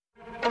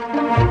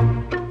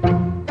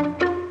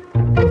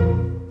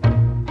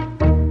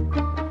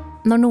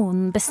Når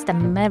noen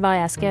bestemmer hva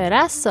jeg skal gjøre,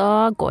 så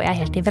går jeg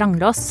helt i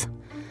vranglås.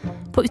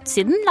 På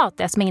utsiden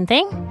later jeg som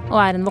ingenting, og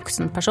er en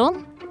voksen person.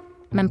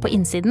 Men på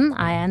innsiden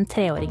er jeg en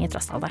 3-åring i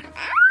trassalderen.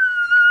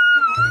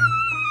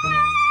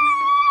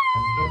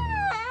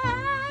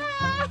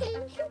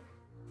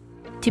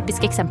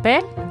 Typisk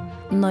eksempel,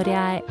 når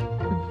jeg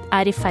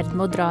er i ferd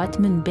med å dra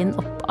et munnbind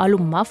opp av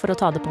lomma for å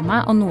ta det på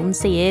meg, og noen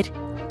sier,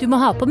 du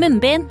må ha på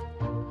munnbind.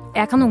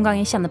 Jeg kan noen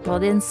ganger kjenne på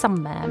den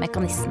samme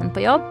mekanismen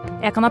på jobb.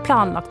 Jeg kan ha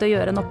planlagt å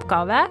gjøre en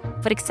oppgave,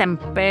 for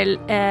eksempel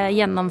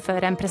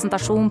gjennomføre en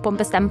presentasjon på en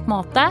bestemt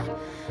måte,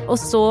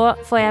 og så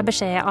får jeg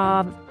beskjed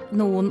av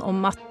noen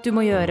om at du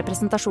må gjøre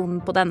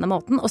presentasjonen på denne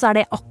måten, og så er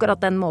det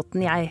akkurat den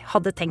måten jeg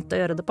hadde tenkt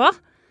å gjøre det på.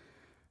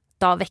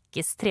 Da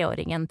vekkes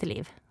 3-åringen til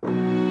liv.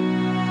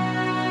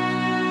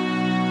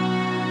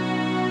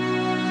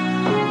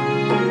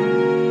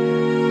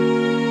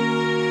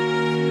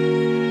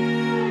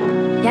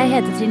 Jeg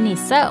heter Trine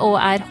Nise og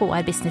er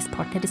HR Business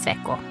Partner i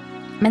Sweco.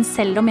 Men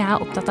selv om jeg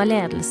er opptatt av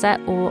ledelse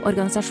og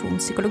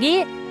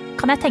organisasjonspsykologi,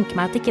 kan jeg tenke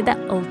meg at ikke det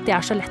alltid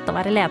er så lett å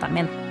være lederen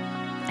min.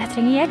 Jeg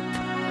trenger hjelp.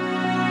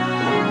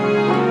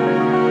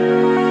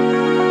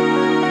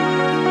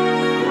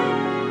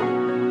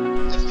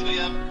 Jeg stiller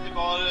hjem til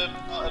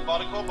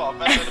badekåper,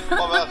 men det får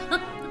bare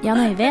være.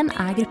 Jan Øyvind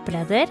er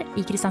gruppeleder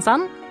i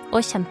Kristiansand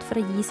og kjent for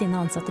å gi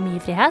sine ansatte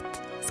mye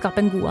frihet,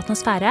 skape en god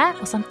atmosfære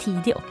og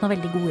samtidig oppnå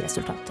veldig gode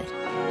resultater.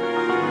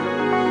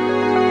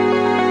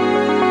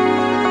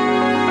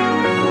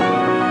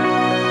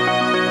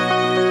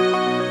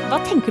 Hva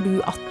tenker du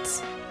at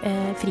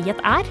frihet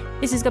er,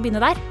 hvis vi skal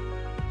begynne der?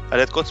 Ja, det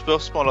er et godt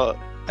spørsmål, og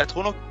jeg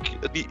tror nok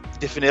de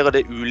definerer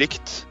det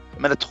ulikt.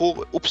 Men jeg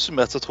tror,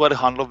 oppsummert så tror jeg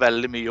det handler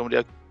veldig mye om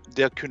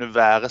det å kunne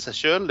være seg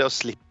selv, det å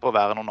slippe å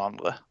være noen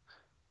andre.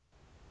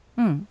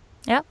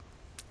 Ja,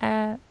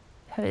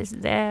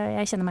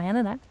 jeg kjenner meg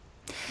igjen i det.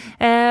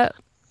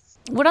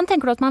 Hvordan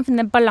tenker du at man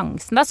finner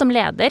balansen da, som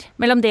leder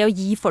mellom det å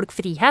gi folk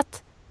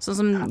frihet, sånn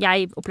som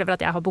jeg opplever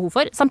at jeg har behov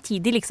for,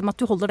 samtidig liksom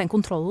at du holder den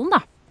kontrollen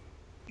da?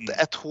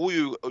 Jeg tror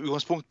jo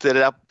utgangspunktet er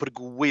det der på det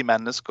gode i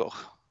mennesker.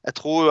 Jeg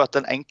tror jo at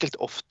den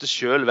enkelte ofte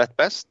selv vet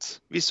best.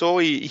 Vi så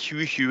i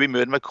 2020 i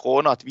møte med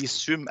korona at vi i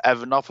sum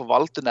evner å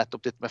forvalte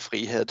nettopp dette med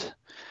frihet.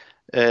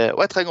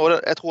 Og jeg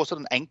tror også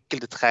den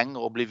enkelte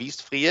trenger å bli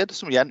vist frihet,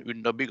 som igjen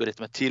underbygger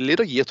dette med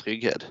tillit og gir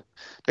trygghet.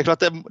 Det er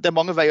klart det er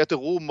mange veier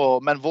til Rom,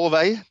 men vår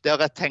vei, der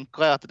jeg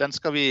tenker at den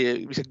skal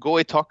vi skal gå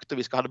i takt,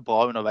 og vi skal ha det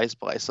bra underveis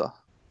på reisa.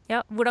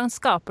 Ja, hvordan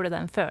skaper du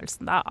den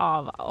følelsen da,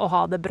 av å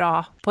ha det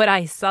bra på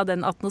reisa,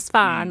 den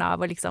atmosfæren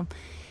av å liksom,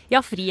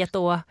 frihet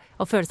og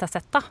å føle seg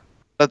sett da?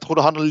 Jeg tror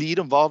det handler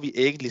lite om hva vi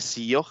egentlig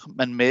sier,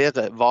 men mer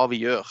hva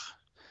vi gjør.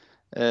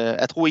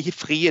 Jeg tror ikke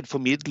frihet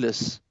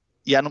formidles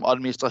gjennom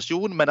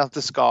administrasjon, men at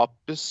det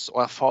skapes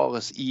og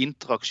erfares i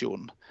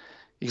interaksjon.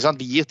 Ikke sant?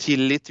 Vi gir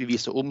tillit, vi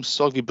viser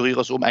omsorg, vi bryr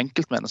oss om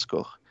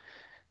enkeltmennesker.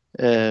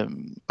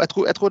 Jeg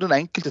tror den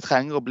enkelte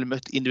trenger å bli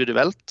møtt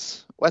individuelt,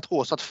 og jeg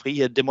tror også at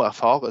frihet det må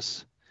erfares.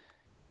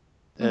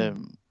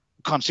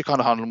 Kanskje kan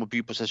det handle om å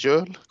by på seg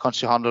selv,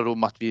 kanskje handler det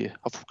om at vi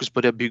har fokus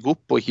på det å bygge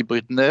opp og ikke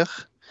bryte ned.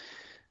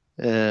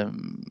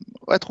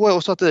 Og jeg tror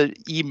også at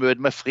i møte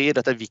med frihet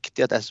at det er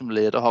viktig at jeg som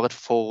leder har et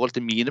forhold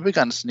til mine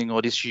begrensninger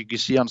og de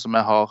skyggesidene som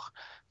jeg har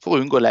for å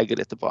unngå å legge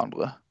dette på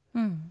andre.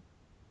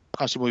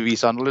 Kanskje må vi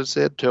vise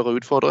annerledeshet, tørre å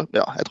utfordre.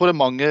 Ja, jeg tror det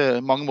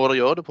er mange måter å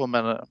gjøre det på,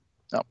 men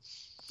ja.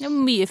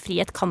 Mye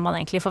frihet kan man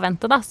egentlig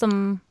forvente da,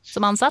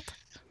 som ansatt?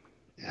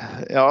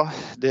 Ja,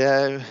 det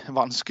er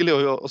vanskelig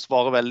å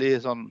svare veldig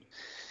sånn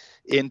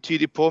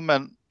entydig på,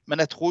 men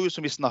jeg tror jo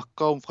som vi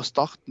snakket om fra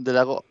starten, det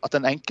der at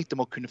den enkelte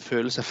må kunne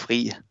føle seg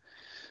fri.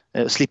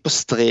 Slippe å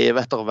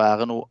streve etter å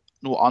være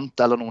noe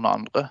annet eller noen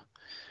andre.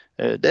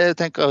 Det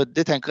tenker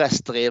jeg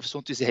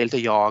strevsomt hvis jeg hele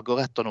tiden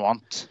jager etter noe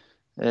annet.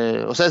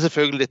 Og så er det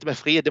selvfølgelig dette med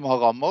frihet, det må ha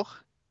rammer.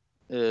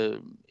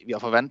 Vi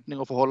har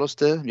forventninger å forholde oss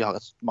til, vi har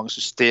mange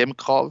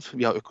systemkrav,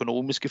 vi har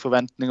økonomiske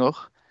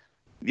forventninger,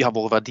 vi har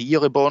våre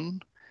verdier i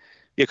bånd.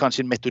 Vi har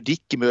kanskje en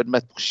metodikk i møte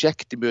med et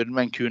prosjekt, i møte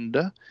med en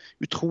kunde.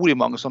 Utrolig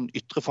mange sånne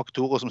ytre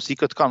faktorer som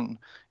sikkert kan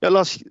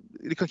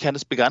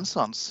kjennes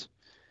begrensende.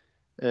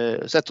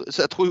 Så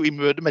jeg tror jo i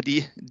møte med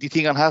de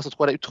tingene her, så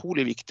tror jeg det er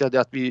utrolig viktig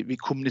at vi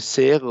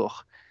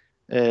kommuniserer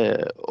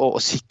og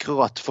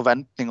sikrer at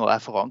forventninger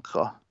er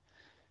forankret.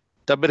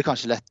 Da blir det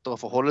kanskje lettere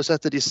å forholde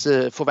seg til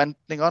disse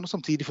forventningene, og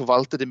samtidig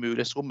forvalte det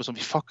mulighetsrommet som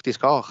vi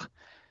faktisk har.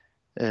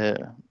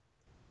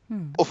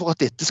 Og for at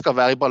dette skal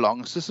være i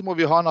balanse, så må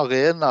vi ha en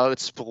arena og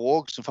et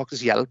språk som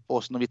faktisk hjelper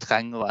oss når vi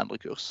trenger å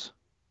endre kurs.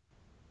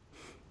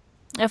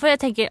 Ja, for jeg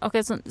tenker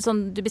akkurat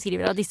sånn du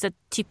beskriver av disse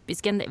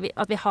typiske,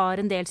 at vi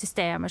har en del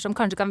systemer som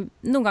kanskje kan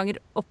noen ganger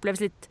oppleves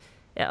litt,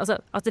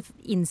 at det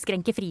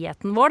innskrenker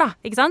friheten vår da,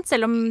 ikke sant?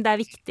 Selv om det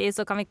er viktig,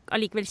 så kan vi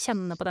allikevel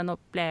kjenne på den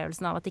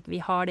opplevelsen av at ikke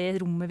vi har det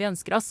rommet vi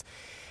ønsker oss.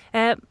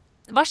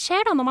 Hva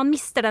skjer da når man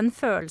mister den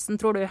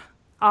følelsen, tror du,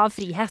 av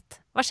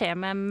frihet? Hva skjer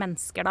med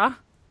mennesker da?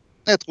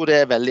 Jeg tror det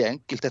er veldig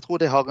enkelt. Jeg tror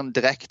det har en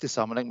direkte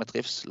sammenheng med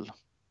trivsel.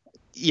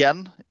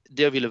 Igjen,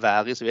 det å ville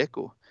være i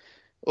Sweco.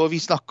 Og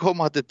vi snakker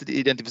om at dette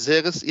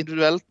identifiseres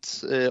individuelt,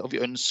 og vi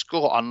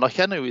ønsker å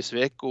anerkjenne jo i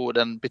Sweco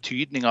den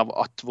betydning av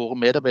at våre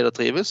medarbeidere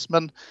trives,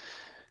 men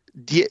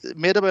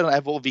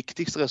medarbeiderne vår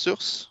viktigste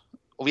ressurs,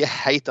 og vi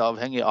helt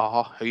avhengig av å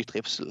ha høy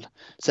trivsel.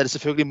 Så det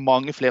selvfølgelig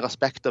mange flere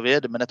aspekter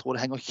ved det, men jeg tror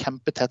det henger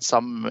kjempetett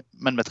sammen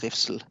med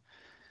trivsel.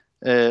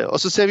 Og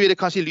så ser vi det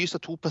kanskje i lys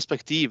av 2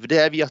 perspektiv.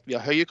 Det vi at vi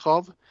har høye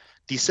krav,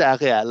 disse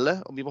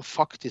reelle, og vi må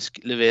faktisk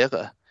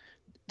levere.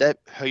 Det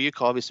høye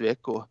krav i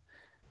Sweco.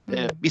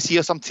 Vi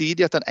sier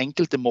samtidig at den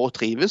enkelte må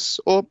trives,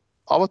 og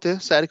av og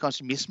til så det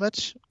kanskje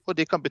mismatch, og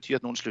det kan bety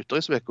at noen slutter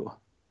i Sweco.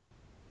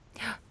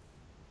 Ja.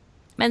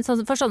 Men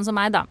for sånne som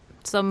meg da,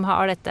 som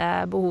har dette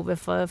behovet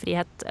for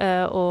frihet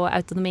og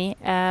autonomi,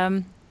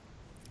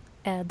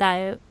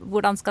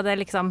 hvordan skal det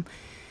liksom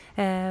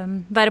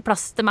være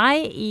plass til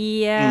meg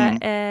i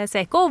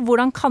Sweco?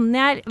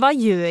 Hva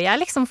gjør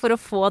jeg liksom for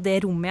å få det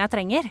rommet jeg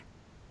trenger?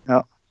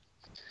 Ja.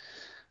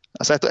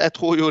 Altså jeg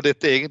tror jo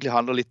dette egentlig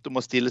handler litt om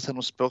å stille seg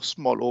noen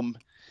spørsmål om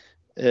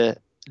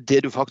det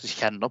du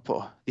faktisk kjenner på.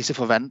 Disse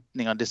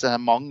forventningene, disse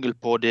mangel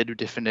på det du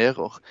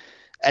definerer.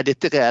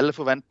 Dette reelle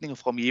forventninger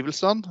fra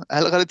omgivelsene,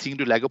 eller det ting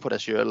du legger på deg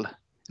selv?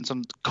 En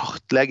sånn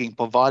kartlegging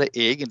på hva det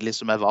egentlig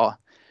som hva.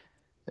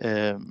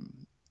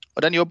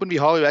 Og den jobben vi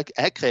har jo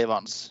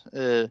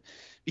krevende.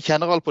 Vi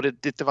kjenner alle på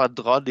dette var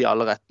dradd i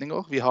alle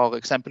retninger. Vi har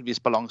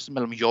eksempelvis balansen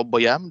mellom jobb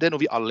og hjem. Det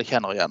noe vi alle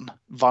kjenner igjen.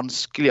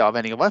 Vanskelige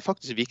avvendinger. Hva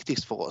faktisk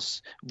viktigst for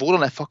oss?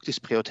 Hvordan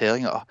faktisk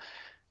prioriteringen?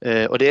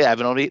 Og det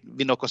even når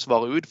vi nok å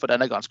svare ut, for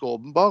den ganske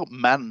åpenbar,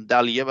 men det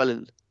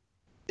likevel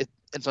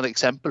en sånn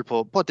eksempel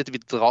på at dette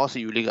vil dras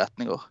i ulike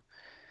retninger.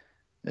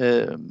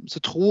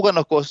 Så tror jeg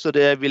nok også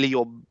det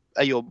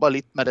jeg jobber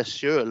litt med det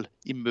selv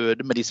i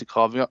møte med disse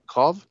krav,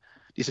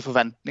 disse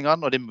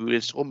forventningene og det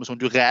mulighetsrommet som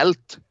du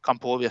reelt kan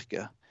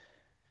påvirke.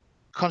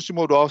 Kanskje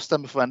må du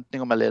avstemme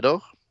forventninger med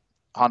leder.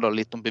 Handler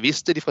litt om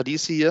bevissthet fra de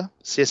side.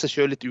 Se seg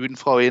selv litt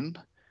utenfra og inn.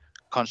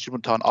 Kanskje må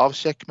du ta en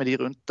avsjekk med de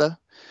rundt det.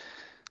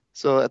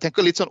 Så jeg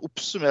tenker litt sånn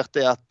oppsummert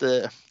at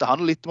det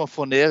handler litt om å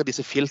få ned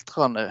disse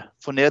filtrene,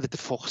 få ned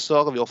dette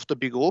forsvaret vi ofte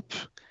bygger opp.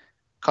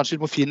 Kanskje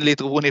du må finne litt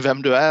roen i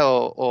hvem du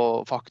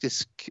og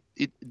faktisk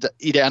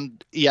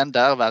igjen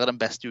der være den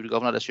beste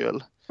utgaven av deg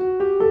selv.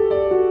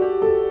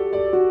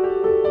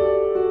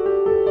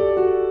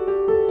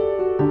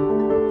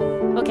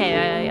 Ok,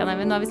 Jan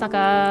Even, nå har vi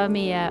snakket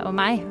mye om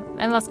meg.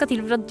 Men hva skal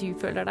til for at du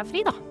føler deg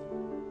fri da?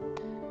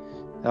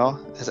 Ja,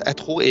 jeg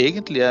tror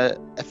egentlig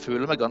jeg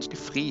føler meg ganske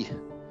fri.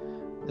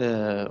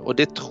 Og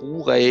det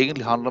tror jeg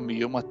egentlig handler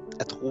mye om at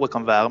jeg tror jeg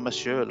kan være meg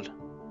selv.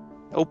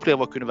 Jeg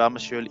opplever å kunne være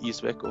meg selv i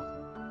Sweco.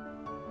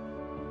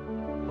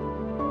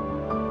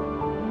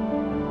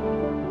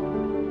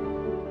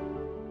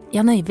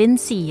 Jan Øyvind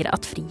sier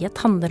at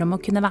frihet handler om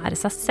å kunne være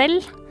seg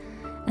selv.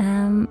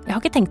 Jeg har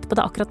ikke tenkt på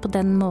det akkurat på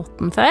den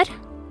måten før.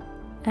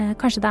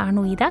 Kanskje det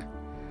noe i det.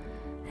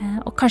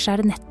 Og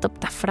kanskje det nettopp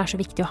derfor det så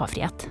viktig å ha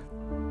frihet.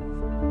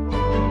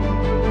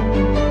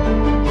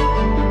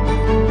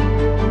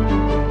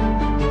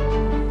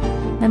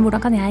 Men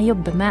hvordan kan jeg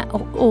jobbe med å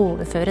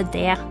overføre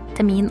det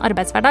til min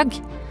arbeidshverdag?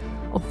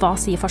 Og hva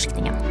sier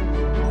forskningen?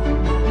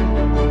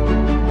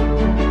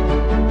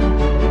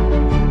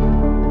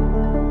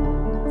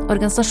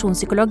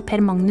 Organisasjonspsykolog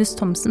Per Magnus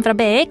Thomsen fra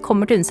BI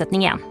kommer til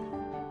unnsetning igjen.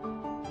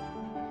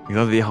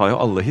 Vi har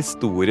jo alle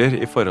historier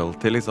i forhold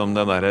til liksom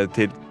den der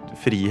til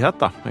frihet,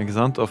 da, ikke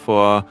sant? Å få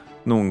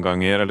noen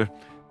ganger, eller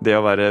det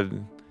å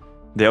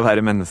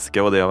være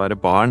menneske og det å være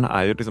barn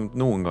jo liksom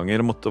noen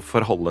ganger å måtte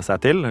forholde seg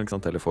til, ikke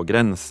sant? Eller få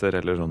grenser,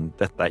 eller sånn,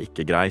 dette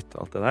ikke greit,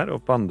 alt det der.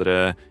 Og på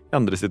i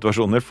andre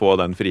situasjoner få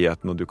den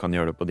friheten, og du kan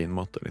gjøre det på din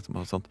måte.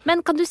 Liksom, og sånt.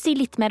 Men kan du si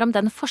litt mer om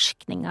den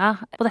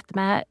forskningen på dette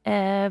med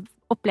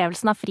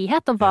opplevelsen av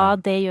frihet, og hva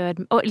det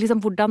gjør, og liksom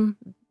hvordan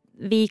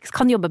vi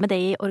kan jobbe med det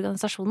i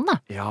organisasjonen,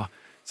 da? Ja,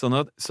 så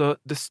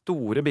det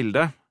store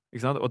bildet,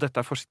 ikke sant? Og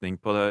dette forskning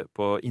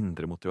på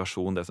indre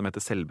motivasjon, det som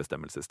heter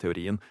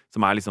selvbestemmelsesteorien,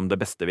 som liksom det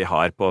beste vi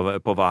har på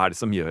hva det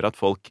som gjør at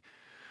folk...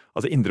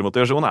 Altså indre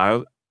motivasjon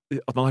jo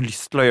at man har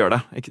lyst til å gjøre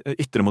det.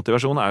 Ytre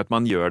motivasjon jo at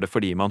man gjør det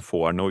fordi man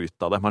får noe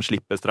ut av det. Man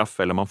slipper straff,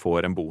 eller man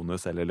får en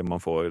bonus, eller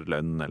man får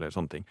lønn, eller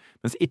sånne ting.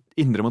 Mens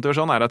indre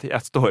motivasjon at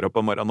jeg står opp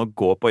om morgenen og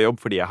går på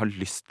jobb fordi jeg har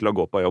lyst til å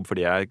gå på jobb,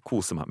 fordi jeg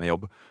koser meg med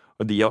jobb.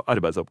 Og de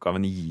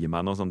arbeidsoppgavene gir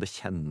meg noe sånn, det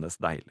kjennes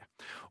deilig.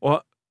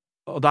 Og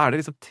da det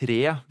liksom 3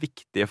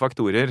 viktige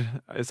faktorer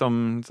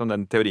som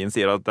den teorien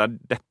sier at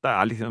dette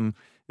liksom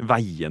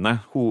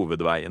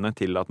hovedveiene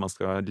til at man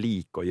skal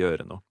like å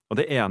gjøre noe.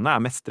 Og det ene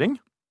mestring,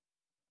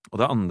 og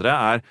det andre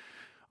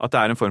at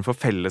det en form for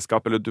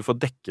fellesskap, eller du får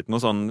dekket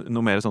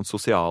noe mer sånn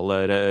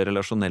sosiale,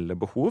 relasjonelle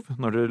behov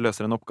når du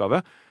løser en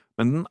oppgave.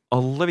 Men den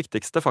aller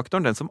viktigste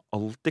faktoren, den som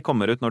alltid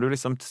kommer ut når du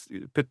liksom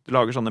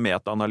lager sånne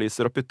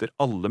meta-analyser og putter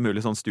alle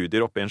mulige sånne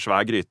studier oppi en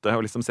svær gryte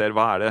og liksom ser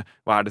hva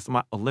det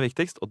som aller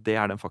viktigst, og det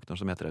den faktoren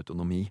som heter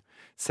autonomi,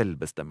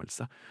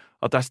 selvbestemmelse.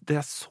 At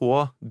det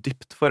så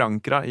dypt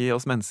forankret i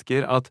oss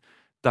mennesker at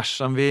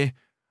dersom vi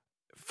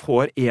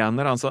får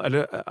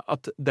eller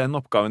at den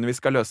oppgaven vi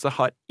skal løse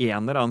har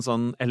en eller annen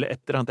sånn, eller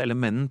et eller annet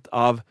element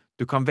av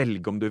du kan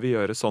velge om du vil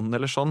gjøre sånn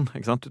eller sånn,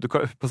 ikke sant? Du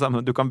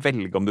kan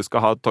velge om du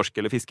skal ha torsk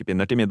eller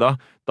fiskepinner til middag.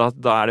 Da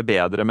det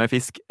bedre med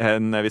fisk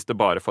enn hvis du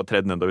bare får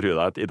tredd nedover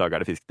hudet at i dag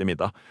det fisk til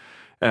middag.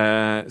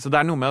 Så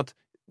det noe med at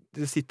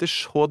det sitter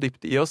så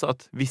dypt i oss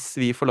at hvis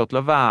vi får lov til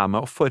å være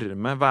med og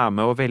forme, være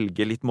med og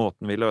velge litt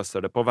måten vi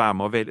løser det på, være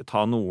med og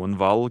ta noen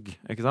valg,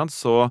 ikke sant?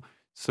 Så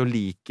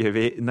liker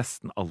vi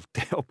nesten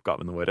alltid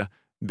oppgavene våre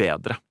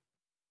bedre.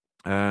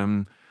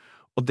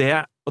 Og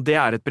det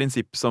et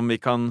prinsipp som vi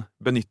kan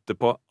benytte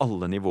på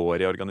alle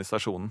nivåer i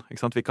organisasjonen,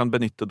 ikke sant? Vi kan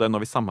benytte det når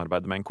vi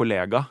samarbeider med en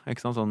kollega,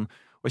 ikke sant? Sånn,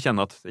 og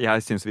kjenne at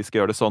jeg synes vi skal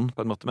gjøre det sånn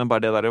på en måte, men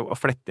bare det der å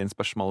flette inn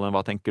spørsmålene,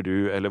 hva tenker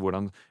du, eller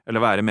hvordan, eller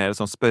være mer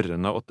sånn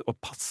spørrende og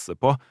passe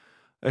på,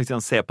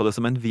 liksom, se på det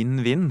som en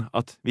vinn-vinn,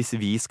 at hvis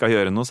vi skal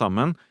gjøre noe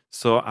sammen,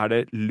 så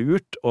det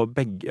lurt, og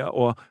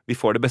vi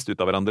får det beste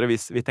ut av hverandre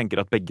hvis vi tenker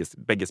at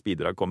begges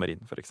bidrag kommer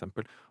inn, for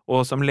eksempel.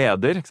 Og som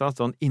leder, ikke sant,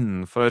 sånn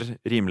innenfor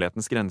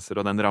rimelighetens grenser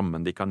og den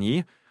rammen de kan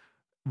gi,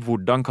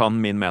 hvordan kan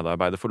min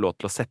medarbeider få lov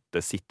til å sette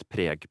sitt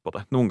preg på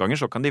det? Noen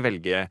ganger så kan de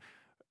velge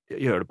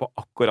gjøre det på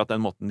akkurat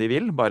den måten de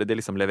vil, bare de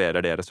liksom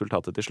leverer det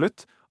resultatet til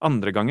slutt.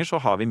 Andre ganger så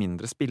har vi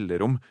mindre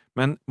spillerom,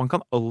 men man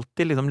kan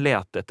alltid liksom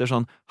lete etter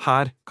sånn,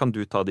 her kan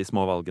du ta de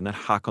små valgene,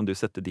 her kan du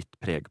sette ditt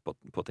preg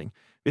på ting.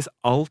 Hvis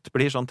alt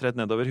blir sånn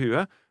tredd nedover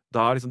huet,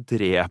 da liksom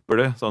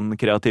dreper det sånn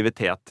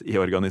kreativitet i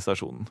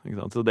organisasjonen, ikke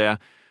sant?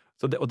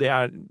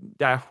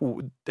 Det er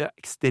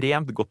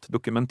ekstremt godt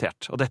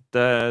dokumentert, og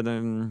dette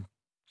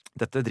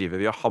driver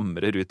vi og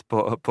hamrer ut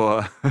på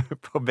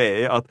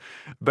BI, at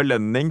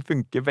belønning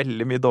funker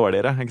veldig mye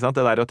dårligere, ikke sant?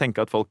 Det der å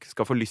tenke at folk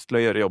skal få lyst til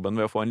å gjøre jobben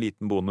ved å få en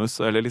liten bonus,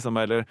 eller liksom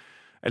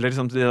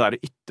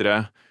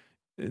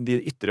de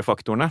ytre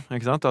faktorene,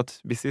 ikke sant? At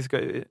hvis vi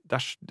skal,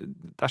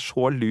 det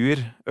så lur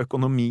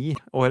økonomi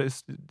og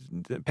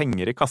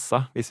penger i kassa,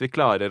 hvis vi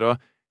klarer å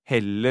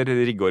heller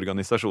rigge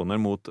organisasjoner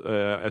mot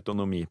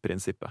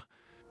autonomiprinsippet.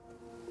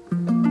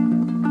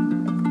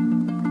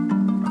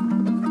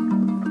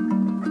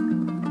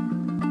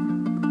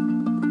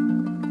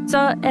 Så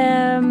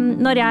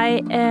når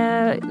jeg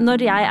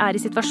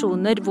i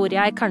situasjoner hvor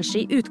jeg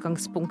kanskje i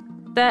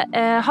utgangspunktet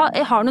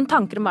har noen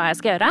tanker om hva jeg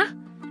skal gjøre,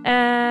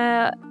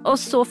 og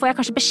så får jeg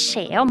kanskje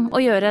beskjed om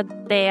å gjøre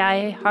det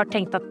jeg har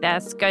tenkt at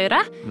jeg skal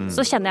gjøre,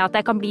 så kjenner jeg at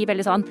jeg kan bli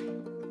veldig sånn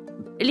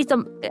litt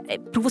sånn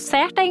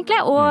provosert egentlig,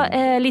 og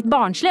litt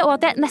barnslig, og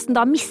at jeg nesten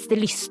da mister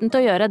lysten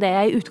til å gjøre det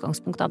jeg i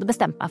utgangspunktet hadde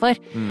bestemt meg for.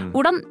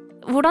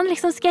 Hvordan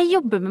liksom skal jeg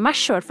jobbe med meg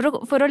selv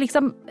for å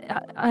liksom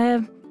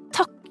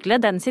takle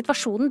den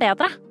situasjonen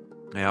bedre?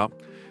 Ja,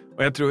 og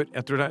jeg tror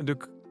det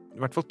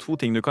i hvert fall 2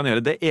 ting du kan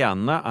gjøre. Det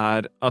ene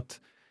at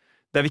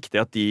det viktig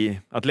at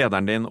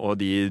lederen din og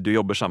de du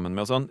jobber sammen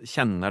med og sånn,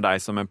 kjenner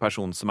deg som en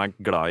person som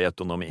glad i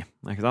autonomi.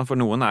 Ikke sant? For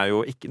noen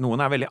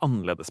noen veldig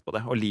annerledes på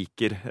det, og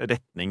liker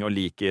retning og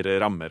liker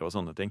rammer og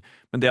sånne ting.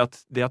 Men det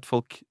at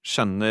folk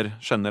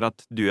skjønner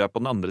at du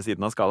på den andre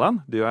siden av skalaen,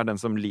 du den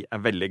som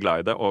veldig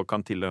glad i det og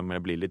kan til og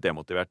med bli litt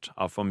demotivert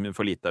av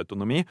for lite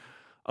autonomi,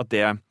 at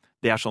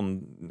det sånn,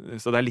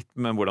 så det litt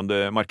med hvordan du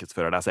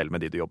markedsfører deg selv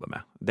med de du jobber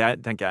med.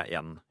 Det tenker jeg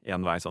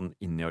en vei sånn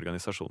inn i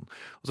organisasjonen.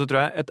 Og så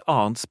tror jeg et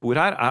annet spor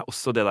her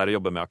også det der å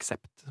jobbe med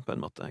aksept, på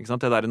en måte. Ikke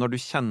sant? Det der når du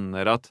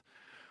kjenner at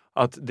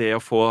det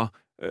å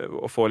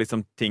få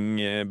liksom ting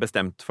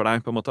bestemt for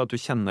deg, på en måte, at du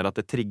kjenner at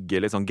det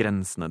trigger liksom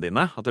grensene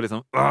dine, at du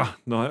liksom,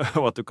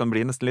 og at du kan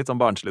bli nesten litt sånn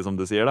barnslig, som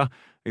du sier da.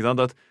 Ikke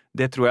sant? At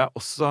det tror jeg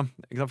også,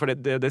 ikke sant? For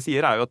det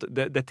sier jo at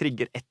det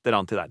trigger et eller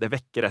annet til deg, det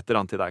vekker et eller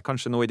annet til deg,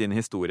 kanskje noe i din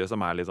historie som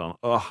litt sånn,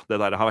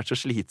 det der har vært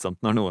så slitsomt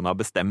når noen har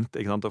bestemt,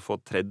 ikke sant, å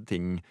få tredd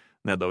ting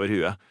nedover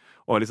huet,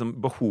 og liksom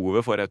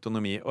behovet for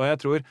autonomi, og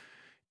jeg tror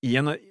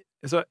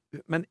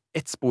men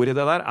et spor i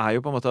det der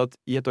jo på en måte at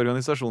i et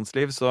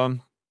organisasjonsliv så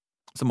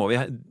må vi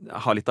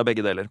ha litt av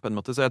begge deler, på en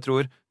måte. Så jeg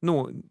tror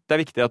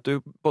det viktig at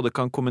du både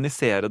kan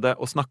kommunisere det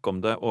og snakke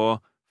om det,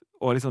 og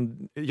liksom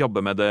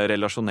jobbe med det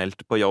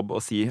relasjonelt på jobb,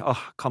 og si,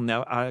 kan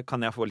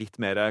jeg få litt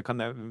mer,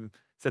 kan jeg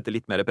sette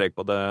litt mer preg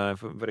på det,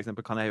 for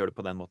eksempel, kan jeg gjøre det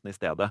på den måten i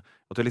stedet?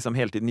 At du liksom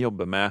hele tiden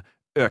jobber med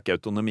øke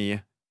autonomi,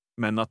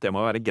 men at det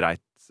må være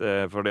greit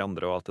for de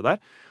andre og alt det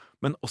der.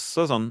 Men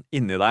også sånn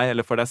inni deg,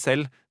 eller for deg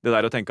selv, det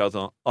der å tenke at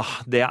sånn,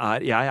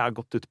 jeg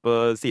gått ut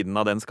på siden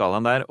av den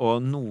skalaen der, og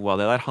noe av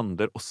det der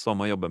handler også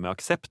om å jobbe med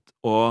aksept,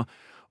 og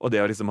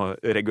det å liksom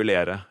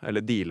regulere,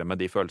 eller deale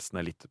med de følelsene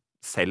litt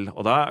selv.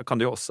 Og da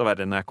kan det jo også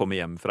være når jeg kommer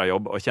hjem fra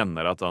jobb og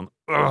kjenner at sånn,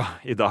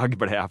 i dag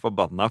ble jeg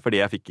forbanna, fordi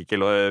jeg fikk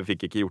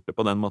ikke gjort det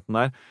på den måten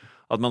der.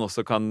 At man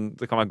også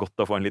det kan være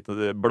godt å få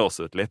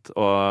blåse ut litt,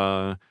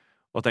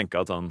 og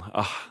tenke at sånn,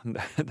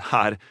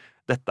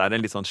 dette en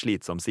litt sånn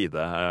slitsom side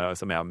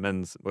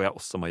hvor jeg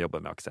også må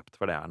jobbe med aksept,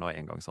 for det nå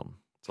en gang sånn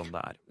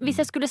det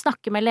Hvis jeg skulle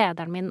snakke med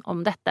lederen min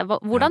om dette,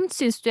 hvordan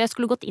synes du jeg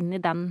skulle gått inn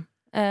i den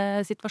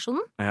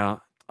situasjonen?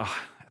 Ja,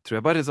 jeg tror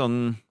jeg bare sånn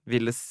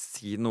ville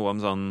si noe om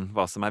sånn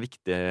hva som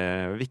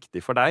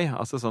viktig for deg,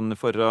 altså sånn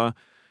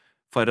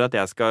for at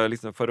jeg skal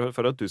liksom,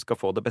 for at du skal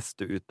få det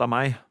beste ut av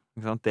meg,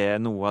 ikke sant?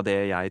 Det noe av det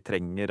jeg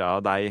trenger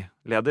av deg,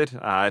 leder,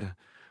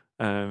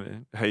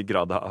 høy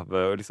grad av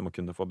liksom å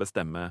kunne få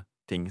bestemme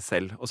ting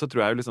selv. Og så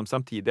tror jeg jo liksom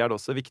samtidig det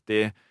også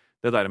viktig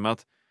det der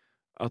med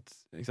at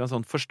ikke sant,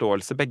 sånn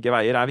forståelse begge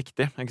veier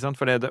viktig, ikke sant?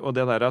 Og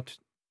det der at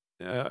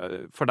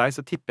for deg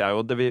så tipper jeg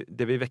jo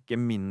det vil vekke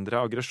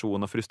mindre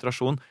aggresjon og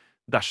frustrasjon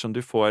dersom du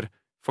får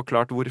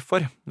forklart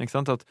hvorfor, ikke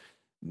sant? At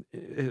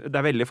det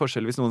veldig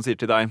forskjell hvis noen sier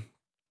til deg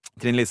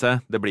Trine Lise,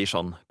 det blir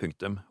sånn,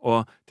 punktum.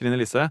 Og Trine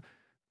Lise,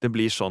 det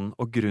blir sånn,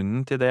 og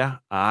grunnen til det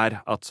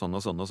at sånn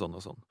og sånn og sånn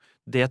og sånn.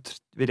 Det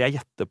vil jeg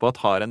gjette på at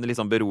har en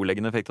liksom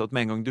beroligende effekt, at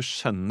med en gang du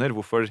skjønner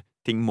hvorfor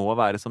ting må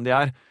være som de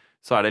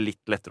så det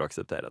litt lettere å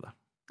akseptere det.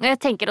 Jeg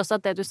tenker også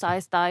at det du sa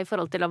i sted i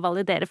forhold til å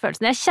validere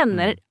følelsen, jeg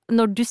kjenner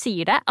når du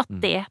sier det, at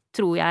det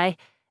tror jeg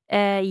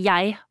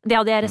det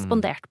hadde jeg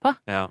respondert på.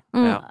 Ja.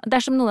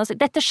 Det som noen har sagt,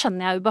 dette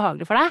skjønner jeg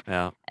ubehagelig for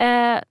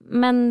deg,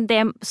 men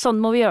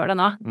sånn må vi gjøre det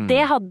nå.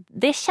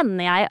 Det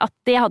kjenner jeg at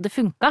det hadde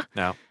funket.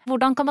 Ja.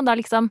 Hvordan kan man da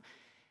liksom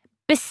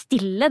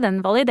bestille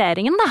den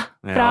valideringen da,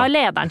 fra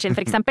lederen sin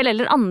for eksempel,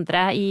 eller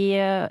andre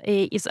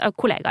i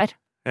kollegaer?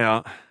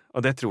 Ja,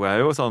 og det tror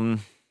jeg jo sånn,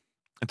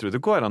 jeg tror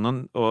det går an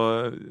å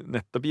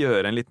nettopp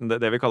gjøre en liten,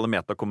 det vi kaller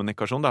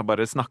metakommunikasjon, da,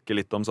 bare snakke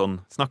litt om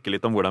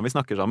hvordan vi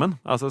snakker sammen.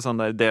 Altså sånn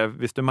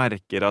hvis du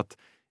merker at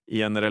i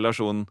en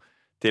relasjon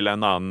til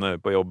en annen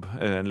på jobb,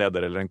 en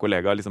leder eller en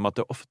kollega, liksom at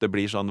det ofte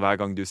blir sånn hver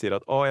gang du sier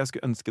at jeg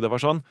skulle ønske det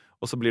var sånn,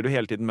 og så blir du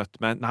hele tiden møtt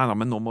med, nei,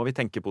 men nå må vi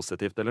tenke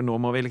positivt, eller nå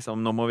må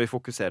vi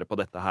fokusere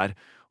på dette her.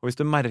 Og hvis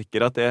du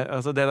merker at det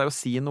der å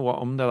si noe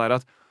om det der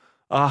at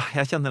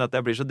jeg kjenner at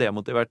jeg blir så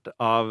demotivert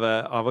av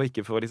å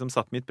ikke få liksom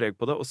satt mitt preg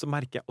på det, og så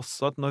merker jeg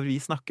også at når vi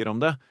snakker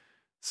om det,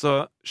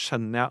 så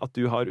skjønner jeg at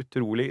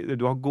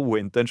du har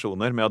gode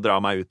intensjoner med å dra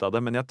meg ut av det,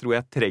 men jeg tror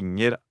jeg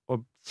trenger å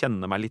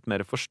kjenne meg litt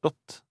mer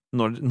forstått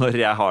når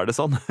jeg har det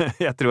sånn.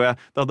 Jeg tror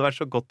det hadde vært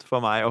så godt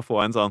for meg å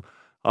få en sånn,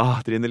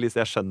 Trine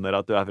Lise, jeg skjønner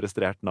at du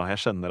frustrert nå,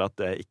 jeg skjønner at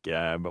det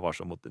ikke var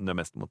så det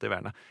mest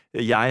motiverende.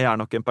 Jeg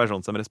nok en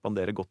person som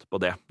responderer godt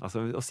på det.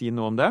 Altså, å si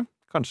noe om det,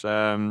 kanskje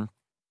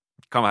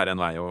kan være en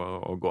vei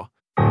å gå.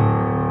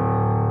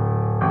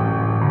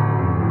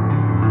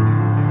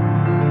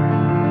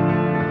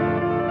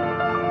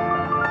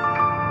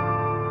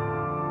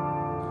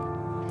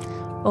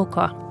 Ok,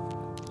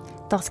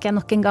 da skal jeg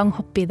nok en gang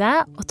hoppe i det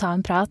og ta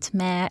en prat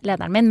med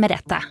lederen min,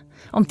 Merete,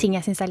 om ting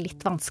jeg synes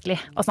litt vanskelig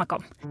å snakke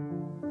om.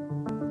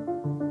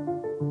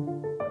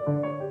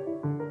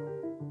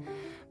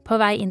 På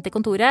vei inn til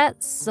kontoret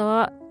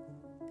så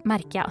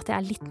merker jeg at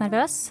jeg litt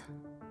nervøs,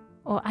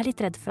 og litt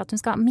redd for at hun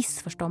skal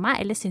misforstå meg,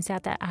 eller synes jeg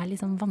at det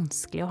liksom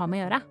vanskelig å ha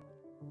med å gjøre.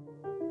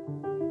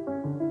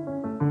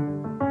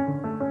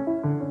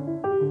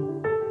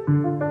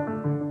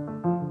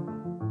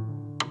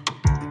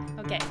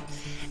 Ok,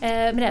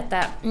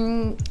 Merete,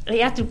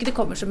 jeg tror ikke det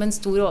kommer som en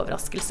stor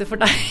overraskelse for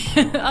deg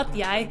at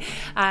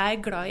jeg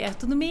glad i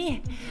autonomi.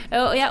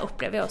 Og jeg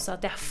opplever jo også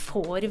at jeg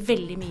får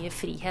veldig mye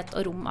frihet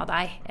og rom av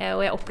deg,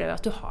 og jeg opplever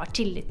at du har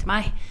tillit til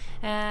meg.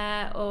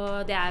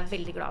 Og det jeg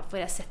veldig glad for,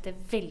 jeg setter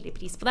veldig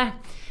pris på det.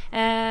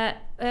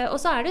 Og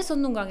så det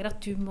sånn noen ganger at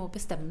du må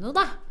bestemme noe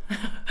da.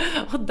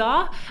 Og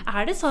da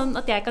det sånn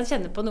at jeg kan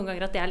kjenne på noen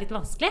ganger at det litt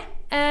vanskelig.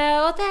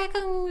 Og at jeg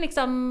kan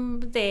liksom,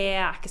 det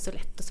ikke så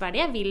lett å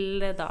svelge. Jeg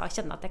vil da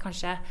kjenne at jeg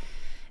kanskje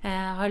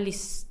har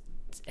lyst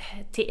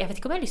til, jeg vet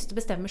ikke om jeg har lyst til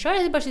å bestemme selv,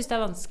 jeg bare synes det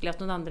vanskelig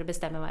at noen andre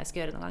bestemmer hva jeg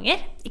skal gjøre noen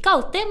ganger. Ikke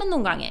alltid, men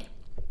noen ganger.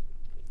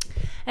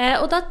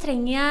 Og da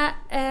trenger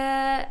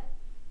jeg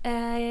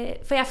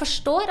for jeg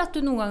forstår at du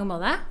noen ganger må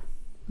det,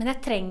 men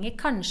jeg trenger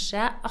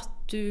kanskje at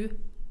du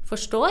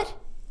forstår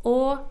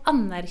og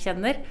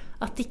anerkjenner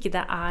at ikke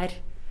det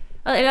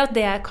eller at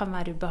det kan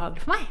være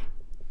ubehagelig for meg.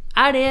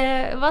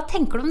 Hva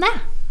tenker du om det?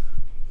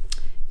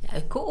 Jeg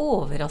jo ikke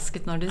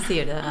overrasket når du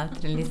sier det,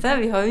 Trine Lise.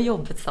 Vi har jo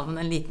jobbet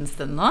sammen en liten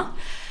stund nå.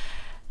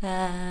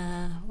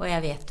 Og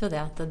jeg vet jo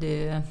det at du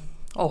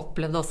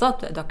opplevde også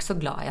at du ikke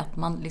så glad i at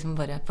man liksom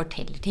bare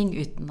forteller ting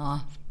uten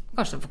å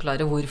kanskje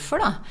forklare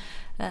hvorfor da.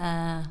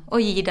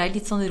 Og gir deg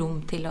litt sånn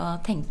rom til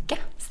å tenke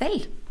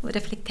selv og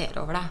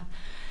reflektere over det.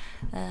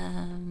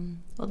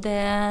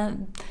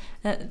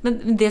 Men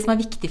det som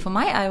viktig for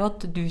meg jo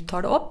at du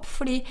tar det opp,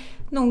 fordi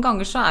noen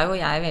ganger så jo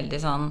jeg veldig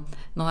sånn,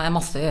 nå har jeg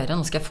masse å gjøre,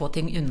 nå skal jeg få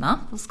ting unna,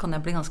 og så kan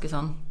jeg bli ganske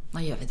sånn, nå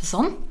gjør vi det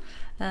sånn.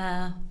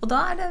 Og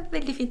da det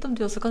veldig fint om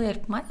du også kan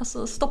hjelpe meg, og så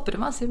stopper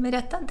du meg og sier,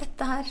 Merete,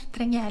 dette her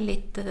trenger jeg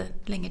litt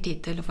lengre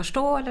tid til å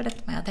forstå, eller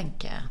dette må jeg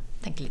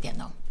tenke litt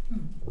gjennom.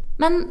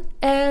 Men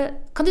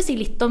kan du si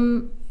litt om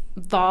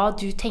hva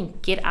du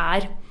tenker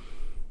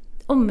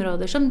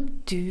områder som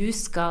du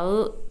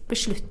skal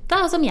beslutte,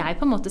 og som jeg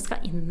på en måte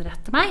skal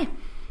innrette meg?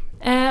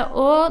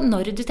 Og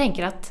når du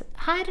tenker at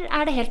her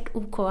det helt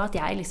ok at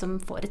jeg liksom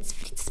får et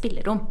fritt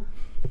spillerom?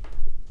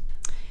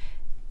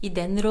 I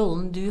den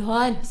rollen du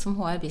har som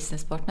HR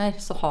businesspartner,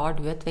 så har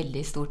du et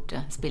veldig stort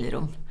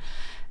spillerom.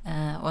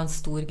 Og en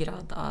stor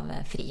grad av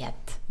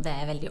frihet. Det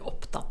jeg veldig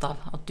opptatt av,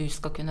 at du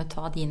skal kunne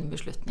ta dine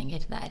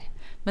beslutninger der.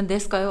 Men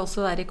det skal jo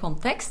også være i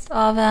kontekst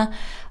av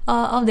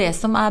det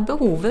som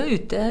behovet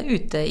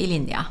ute i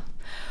linja.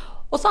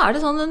 Og så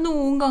det sånn at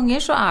noen ganger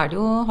så har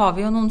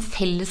vi jo noen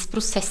felles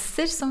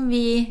prosesser som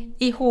vi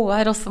i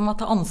HR også må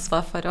ta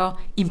ansvar for å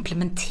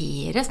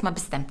implementere, som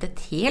bestemt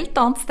et helt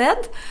annet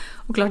sted.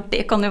 Og klart,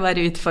 det kan jo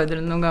være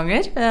utfordrende noen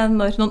ganger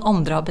når noen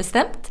andre har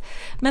bestemt.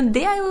 Men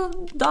det jo,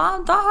 da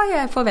har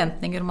jeg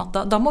forventninger om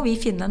at da må vi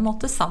finne en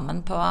måte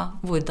sammen på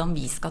hvordan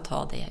vi skal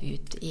ta det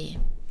ut i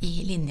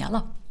linja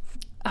da.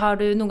 Har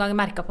du noen ganger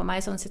merket på meg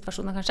i sånne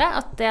situasjoner kanskje,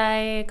 at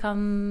jeg kan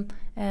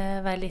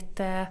være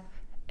litt,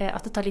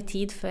 at det tar litt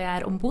tid før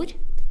jeg ombord?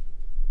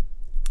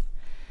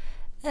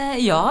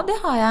 Ja, det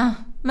har jeg.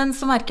 Men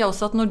så merker jeg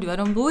også at når du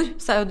ombord,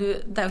 så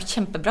det jo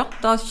kjempebra.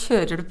 Da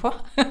kjører du på.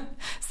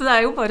 Så det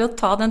jo bare å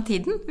ta den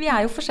tiden. Vi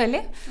jo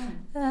forskjellige.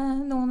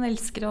 Noen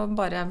elsker å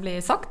bare bli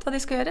sagt hva de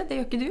skal gjøre. Det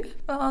gjør ikke du.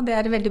 Og det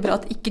veldig bra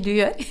at ikke du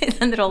gjør i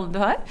den rollen du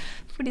har.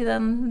 Fordi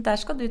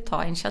der skal du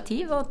ta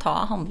initiativ og ta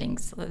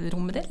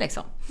handlingsrommet ditt,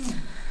 liksom.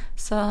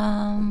 Så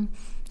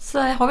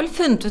jeg har vel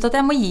funnet ut at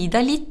jeg må gi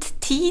deg litt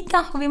tid,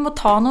 da. Og vi må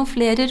ta noen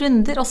flere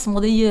runder, og så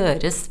må det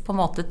gjøres på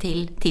en måte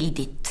til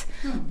ditt.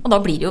 Og da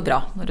blir det jo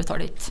bra når du tar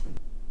det ut.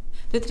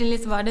 Du, Trine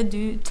Lise, hva det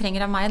du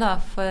trenger av meg da,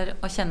 for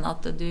å kjenne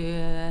at du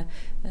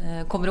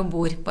kommer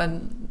ombord på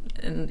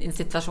en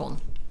situasjon?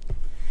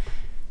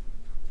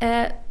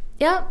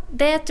 Ja,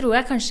 det tror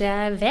jeg kanskje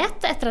jeg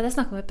vet. Etter at jeg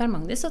snakket med Per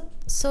Magnus,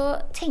 så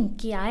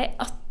tenker jeg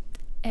at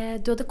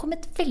du hadde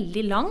kommet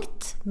veldig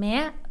langt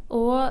med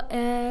å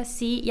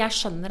si jeg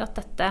skjønner at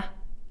dette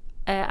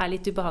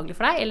litt ubehagelig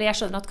for deg, eller jeg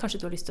skjønner at kanskje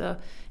du har lyst til å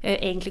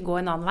egentlig gå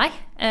en annen vei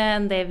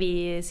enn det vi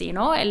sier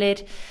nå,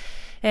 eller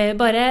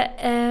bare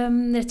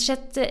rett og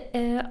slett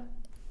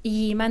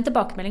gi meg en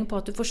tilbakemelding på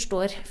at du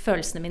forstår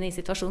følelsene mine i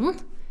situasjonen.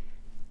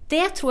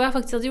 Det tror jeg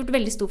faktisk hadde gjort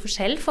veldig stor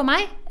forskjell for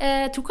meg.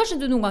 Jeg tror kanskje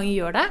du noen ganger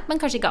gjør det, men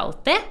kanskje ikke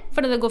alltid,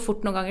 fordi det går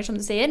fort noen ganger, som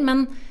du sier.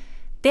 Men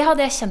det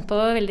hadde jeg kjent på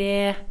veldig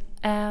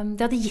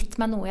det hadde gitt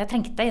meg noe jeg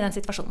trengte i den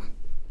situasjonen.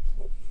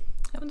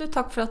 Ja, men du,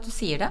 takk for at du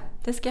sier det.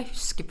 Det skal jeg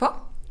huske på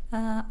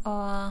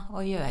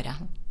å gjøre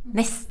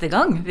neste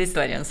gang vi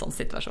står i en sånn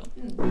situasjon.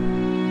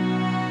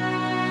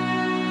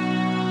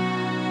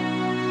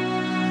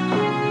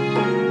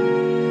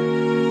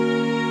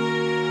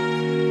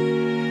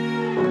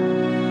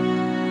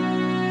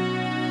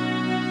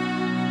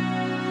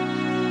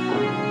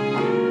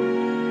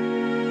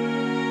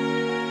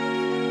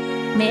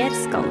 Mer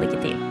skal det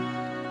ikke til.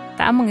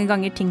 Det mange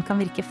ganger ting kan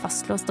virke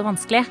fastlåst og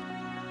vanskelig,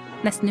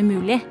 nesten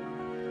umulig,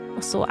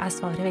 og så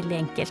svaret veldig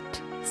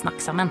enkelt: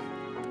 snakk sammen.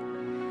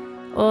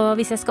 Og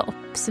hvis jeg skal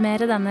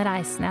oppsummere denne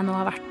reisen jeg nå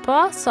har vært på,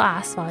 så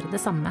svaret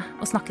det samme: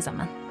 å snakke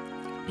sammen.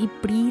 Vi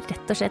blir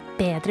rett og slett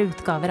bedre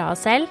utgaver av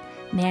oss selv,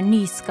 mer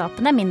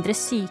nyskapende, mindre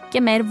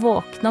syke, mer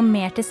våkne og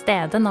mer til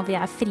stede når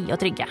vi frie og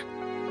trygge.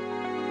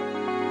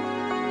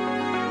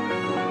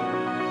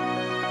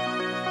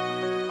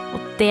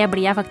 Det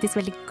blir jeg faktisk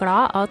veldig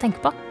glad av å tenke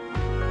på.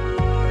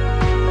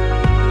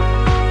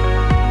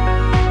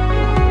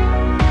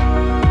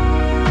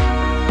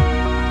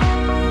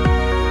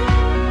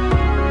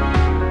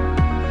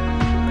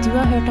 Du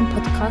har hørt en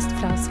podcast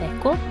fra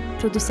Sweco,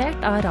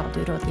 produsert av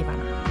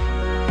Radiorådgiverne.